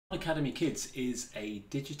Academy Kids is a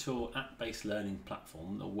digital app-based learning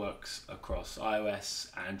platform that works across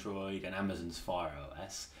iOS, Android and Amazon's Fire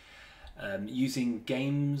OS, using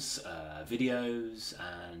games, videos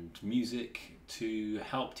and music to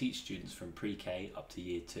help teach students from pre-K up to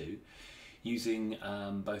year 2, using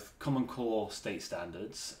both Common Core state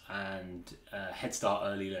standards and Head Start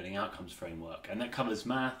Early Learning Outcomes framework, and that covers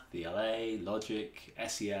math, VLA, logic,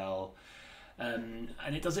 SEL, and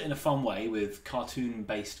it does it in a fun way with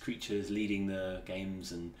cartoon-based creatures leading the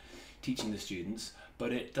games and teaching the students,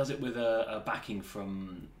 but it does it with a backing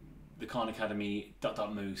from the Khan Academy, Duck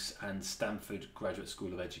Duck Moose and Stanford Graduate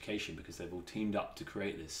School of Education, because they've all teamed up to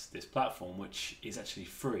create this platform, which is actually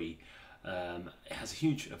free. It has a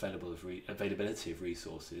huge availability of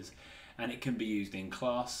resources, and it can be used in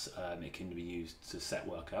class, it can be used to set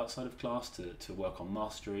work outside of class, to work on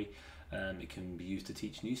mastery, it can be used to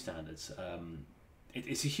teach new standards.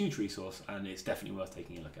 It's a huge resource and it's definitely worth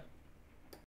taking a look at.